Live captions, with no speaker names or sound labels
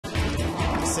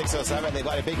6:07. They've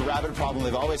got a big rabbit problem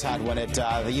they've always had one at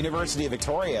the University of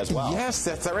Victoria as well. Yes,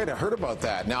 that's right. I heard about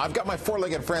that. Now, I've got my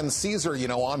four-legged friend Caesar,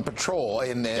 on patrol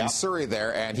in Surrey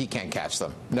there, and he can't catch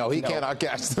them. No, he cannot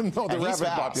catch them. No, the rabbit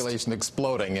population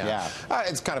exploding.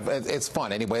 It's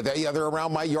fun anyway. They're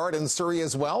around my yard in Surrey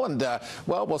as well, and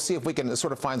we'll see if we can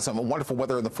sort of find some wonderful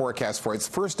weather in the forecast for it. It's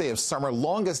first day of summer,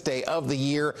 longest day of the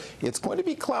year. It's going to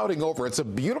be clouding over. It's a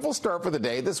beautiful start for the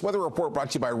day. This weather report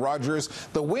brought to you by Rogers.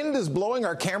 The wind is blowing.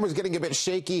 Our camera's getting a bit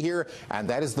shaky here, and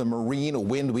that is the marine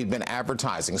wind we've been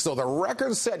advertising. So the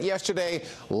record set yesterday,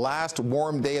 last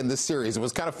warm day in this series. It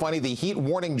was kind of funny. The heat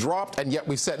warning dropped, and yet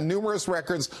we set numerous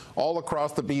records all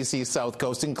across the BC South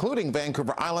Coast, including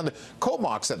Vancouver Island.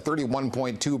 Comox at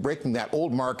 31.2, breaking that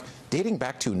old mark dating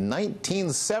back to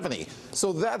 1970.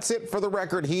 So that's it for the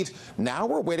record heat. Now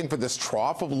we're waiting for this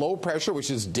trough of low pressure,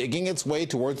 which is digging its way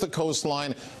towards the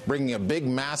coastline, bringing a big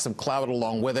mass of cloud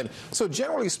along with it. So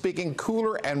generally speaking,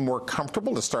 cooler and more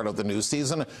comfortable to start out the new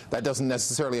season. That doesn't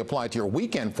necessarily apply to your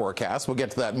weekend forecast. We'll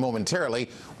get to that momentarily.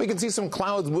 We can see some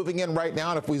clouds moving in right now,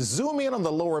 and if we zoom in on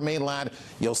the lower mainland,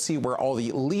 you'll see where all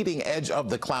the leading edge of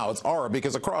the clouds are,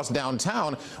 because across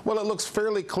downtown, well, it looks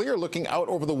fairly clear looking out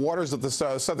over the waters of the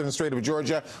southern Strait of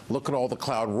Georgia. Look at all the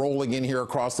cloud rolling in here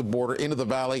across the border into the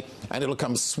valley, and it'll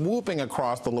come swooping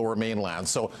across the lower mainland.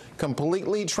 So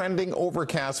completely trending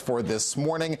overcast for this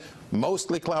morning.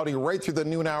 Mostly cloudy right through the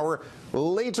noon hour.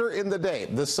 Later in the day,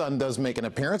 the sun does make an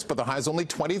appearance, but the high is only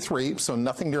 23, so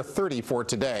nothing near 30 for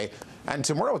today. And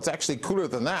tomorrow, it's actually cooler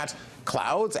than that.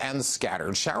 Clouds and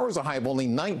scattered showers, a high of only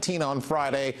 19 on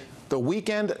Friday. The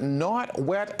weekend, not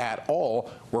wet at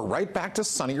all. We're right back to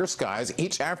sunnier skies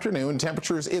each afternoon.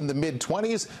 Temperatures in the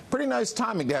mid-20s. Pretty nice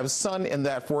timing to have sun in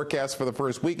that forecast for the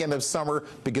first weekend of summer,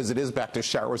 because it is back to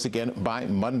showers again by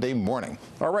Monday morning.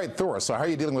 All right, Thor, so how are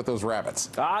you dealing with those rabbits?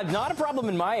 Not a problem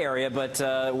in my area, but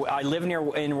I live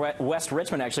in West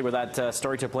Richmond, actually, where that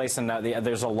story took place, and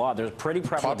there's a lot. There's pretty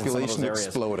prevalent in some of those areas. Population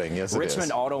exploding, yes,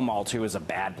 Richmond Auto Mall, too, is a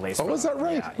bad place. Oh, is that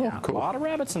right? Yeah. Oh, cool. A lot of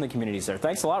rabbits in the communities there.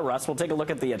 Thanks a lot, Russ. We'll take a look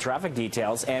at the traffic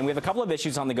details, and we have a couple of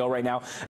issues on the go right now.